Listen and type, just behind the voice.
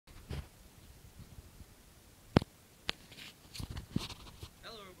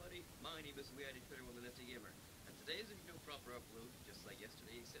proper upload, just like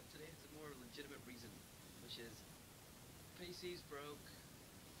yesterday, except today it's a more legitimate reason, which is PC's broke.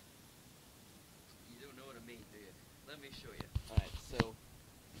 You don't know what I mean, do you? Let me show you. Alright, so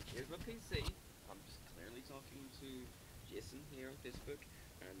here's my PC. I'm just clearly talking to Jason here on Facebook,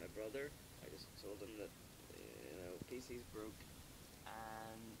 and my brother. I just told him that, PC's broke,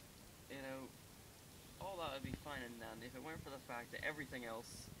 and, all that would be fine and dandy if it weren't for the fact that everything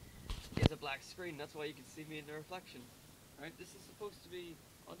else is a black screen. That's why you can see me in the reflection. Alright, this is supposed to be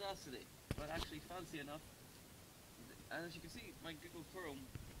Audacity, but actually fancy enough. And as you can see, my Google Chrome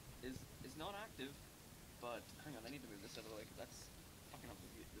is not active, but hang on, I need to move this out of the way because that's fucking up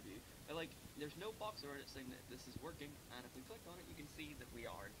the view. But like, there's no box around it saying that this is working, and if we click on it, you can see that we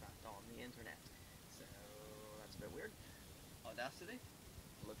are in fact on the internet. So that's a bit weird. Audacity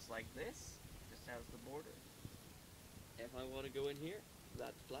looks like this. Just has the border. If I want to go in here,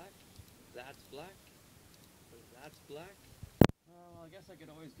 that's black, that's black, that's black. Well, I guess I could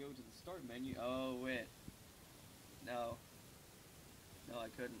always go to the start menu. Oh wait, no, I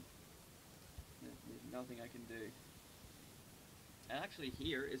couldn't. There's nothing I can do. And actually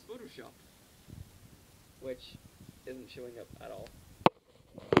here is Photoshop, which isn't showing up at all.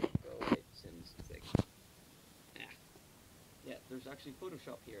 Go away, Sims thing. Yeah, there's actually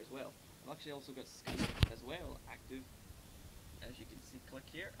Photoshop here as well. I've actually also got Skype as well active. As you can see, click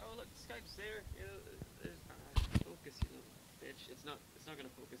here. Oh look, Skype's there. Focus, you little bitch. It's not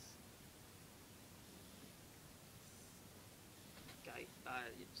gonna focus. Guy,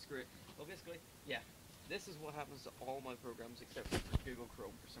 screw it. Well, basically, yeah. This is what happens to all my programs except for Google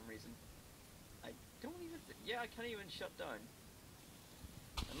Chrome for some reason. I don't even. Yeah, I can't even shut down.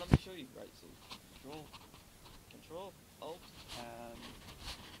 And let me show you. Right, so Control, Alt,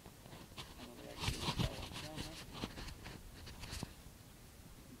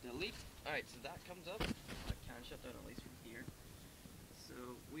 delete. Alright, so that comes up. I can shut down at least from here. So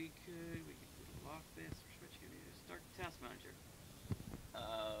we could lock this, switch computer, start task manager.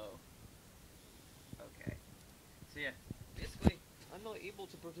 Oh. Okay. So yeah, basically, I'm not able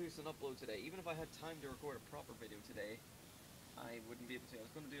to produce an upload today. Even if I had time to record a proper video today, I wouldn't be able to. I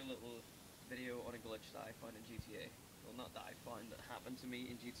was going to do a little video on a glitch that I found in GTA. Well, not that I found, that happened to me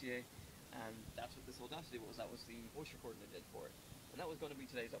in GTA. And that's what this Audacity was. That was the voice recording I did for it. And that was going to be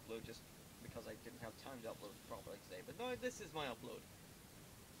today's upload just because I didn't have time to upload properly today. But no, this is my upload.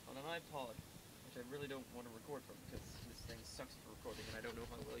 On an iPod, which I really don't want to record from because this thing sucks for recording and I don't know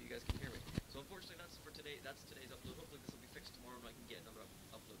how well you guys can hear me. So unfortunately that's today's upload. Hopefully this will be fixed tomorrow and I can get another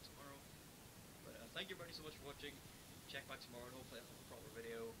upload tomorrow. But thank you everybody so much for watching. Check back tomorrow and hopefully I'll have a proper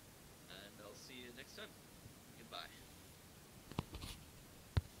video. And I'll see you next time. Goodbye.